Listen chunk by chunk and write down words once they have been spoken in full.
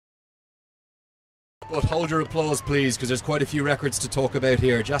But hold your applause, please, because there's quite a few records to talk about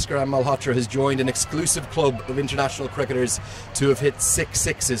here. Jaskaran Malhotra has joined an exclusive club of international cricketers to have hit 6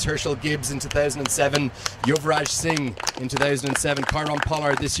 sixes. Herschel Gibbs in 2007, Yuvraj Singh in 2007, Kieron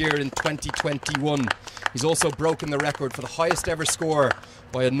Pollard this year in 2021. He's also broken the record for the highest ever score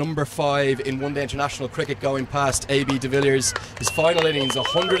by a number 5 in one-day international cricket, going past A.B. de Villiers. His final innings,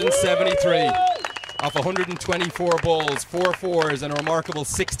 173. Off 124 balls, 4 fours and a remarkable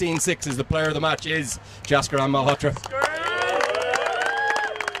 16 sixes. The player of the match is Jaskaran Malhotra.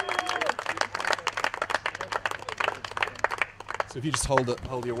 So if you just hold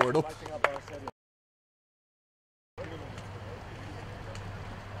your word up.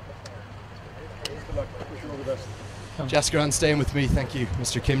 Jaskaran, staying with me, thank you,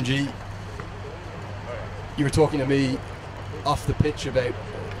 Mr. Kimji. You were talking to me off the pitch about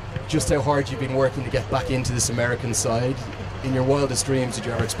just how hard you've been working to get back into this American side. In your wildest dreams, did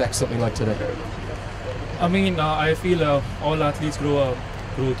you ever expect something like today? I mean, I feel all athletes grow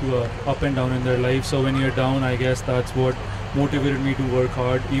through up and down in their life. So when you're down, I guess that's what motivated me to work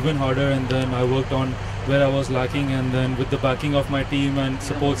hard, even harder. And then I worked on where I was lacking, and then with the backing of my team and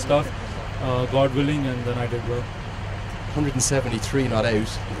support staff, God willing, and then I did well. 173 not out.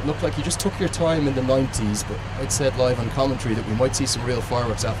 It looked like you just took your time in the 90s, but I'd said live on commentary that we might see some real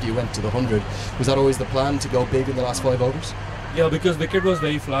fireworks after you went to the 100. Was that always the plan, to go big in the last 5 overs? Yeah, because wicket was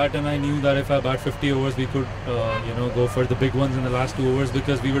very flat, and I knew that if I bat 50 overs, we could, go for the big ones in the last 2 overs,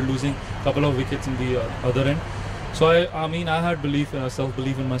 because we were losing a couple of wickets in the other end. So I mean, I had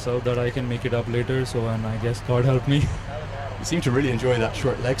self-belief in myself that I can make it up later. So, and I guess God helped me. You seem to really enjoy that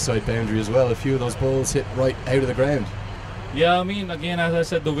short leg side boundary as well. A few of those balls hit right out of the ground. Yeah, I mean, again, as I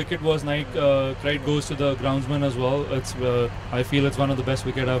said, the wicket was credit goes to the groundsman as well. It's I feel it's one of the best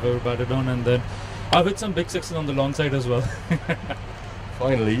wicket I've ever batted on, and then I've hit some big sixes on the long side as well.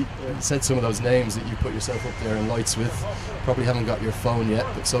 Finally, you said some of those names that you put yourself up there in lights with. Probably haven't got your phone yet,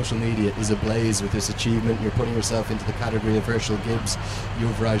 but social media is ablaze with this achievement. You're putting yourself into the category of Herschel Gibbs,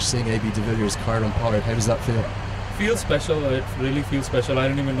 Yuvraj Singh, A.B. de Villiers, Kieron Pollard. How does that feel? Feels special. It really feels special. I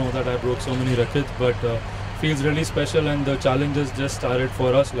didn't even know that I broke so many records, but feels really special, and the challenges just started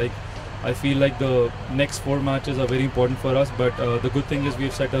for us. Like, I feel like the next 4 matches are very important for us, but the good thing is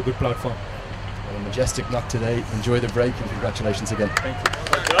we've set a good platform. Well, a majestic knock today. Enjoy the break, and congratulations again. Thank you.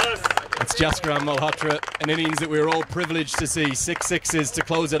 It's Jaskaran Malhotra, an innings that we were all privileged to see. 6 sixes to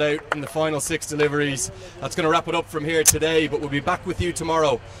close it out in the final 6 deliveries. That's going to wrap it up from here today, but we'll be back with you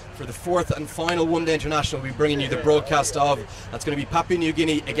tomorrow for the 4th and final one-day international. We'll be bringing you the broadcast of. That's going to be Papua New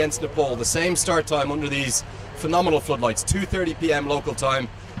Guinea against Nepal. The same start time under these phenomenal floodlights, 2:30 p.m. local time.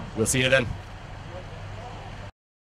 We'll see you then.